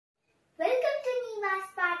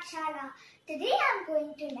Pathshala. Today I am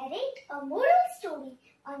going to narrate a moral story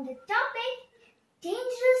on the topic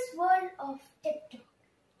Dangerous World of TikTok.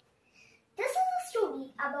 This is a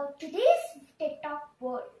story about today's TikTok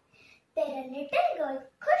world. There a little girl,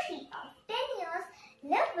 Khushi, of 10 years,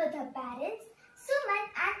 lived with her parents, Suman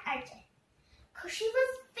and Ajay. Khushi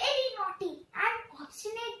was very naughty and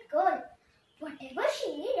obstinate girl. Whatever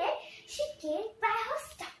she needed, she gained by her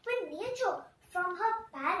stubborn nature from her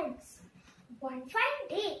parents. One fine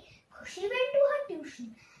day, Khushi went to her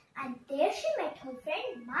tuition and there she met her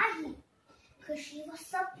friend Mahi. Khushi was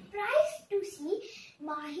surprised to see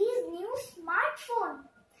Mahi's new smartphone.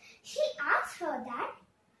 She asked her that,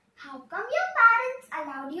 "How come your parents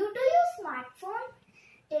allowed you to use smartphone?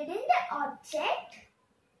 Didn't they object?"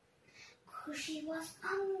 Khushi was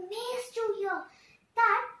amazed to hear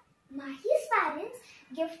that Mahi's parents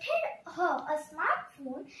gifted her a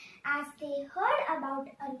smartphone as they heard about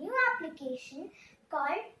a new application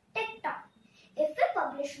called TikTok. If we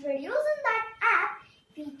publish videos in that app,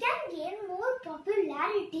 we can gain more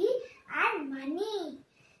popularity and money.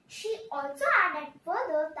 She also added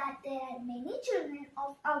further that there are many children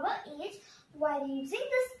of our age who are using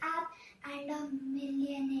this app and are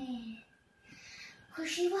millionaires.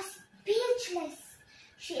 Khushi was speechless.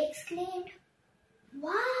 She exclaimed,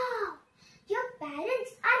 "Wow! Your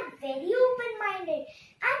parents are very open-minded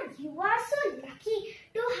and you are so lucky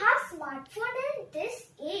to have smartphone in this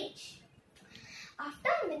age."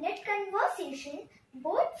 After a minute conversation,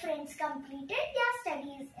 both friends completed their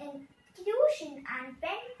studies in tuition and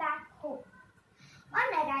went back home.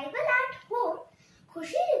 On arrival at home,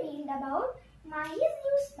 Khushi revealed about Mahi's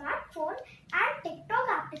new smartphone and TikTok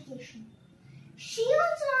application. She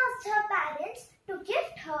also asked her parents to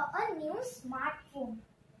gift her a new smartphone.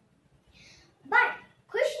 But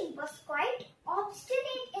Khushi was quite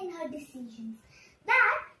obstinate in her decisions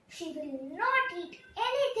that she will not eat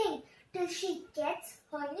anything till she gets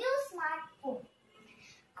her new smartphone.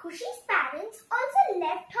 Khushi's parents also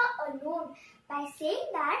left her alone by saying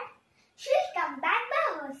that she will come back by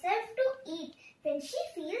herself to eat when she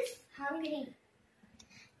feels hungry.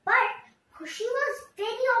 But Khushi was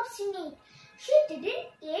very obstinate. She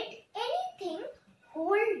didn't eat anything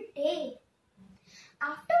whole day.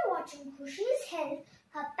 After watching Khushi's health,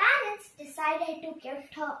 her parents decided to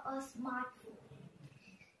gift her a smartphone.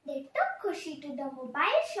 They took Khushi to the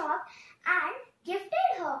mobile shop and gifted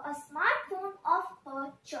her a smartphone of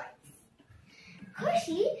her choice.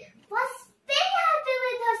 Khushi was very happy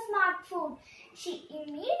with her smartphone. She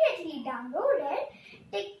immediately downloaded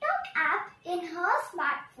TikTok app in her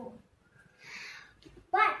smartphone.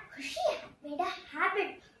 But Khushi made a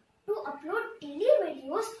habit to upload daily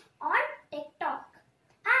videos on TikTok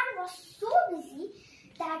and was so busy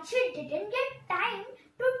that she didn't get time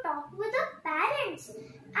to talk with her parents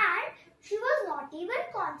and she was not even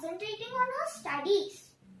concentrating on her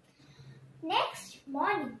studies. Next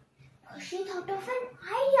morning, Khushi thought of an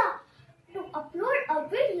idea to upload a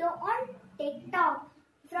video on TikTok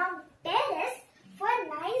from terrace for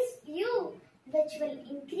nice view which will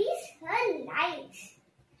increase her likes.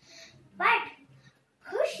 But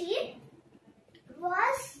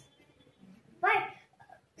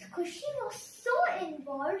Khushi was so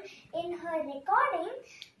involved in her recording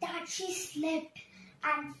that she slipped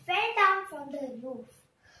and fell down from the roof.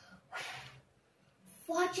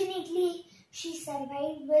 Fortunately, she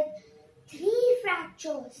survived with 3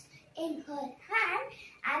 fractures in her hand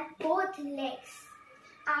and both legs.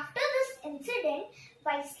 After this incident,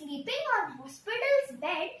 while sleeping on hospital's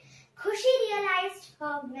bed, Khushi realized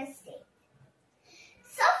her mistake.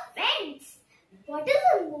 So friends, what is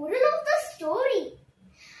the moral of the story?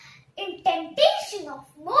 In temptation of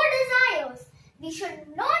more desires, we should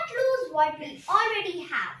not lose what we already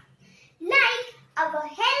have. Like our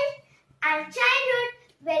health and childhood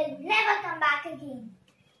will never come back again.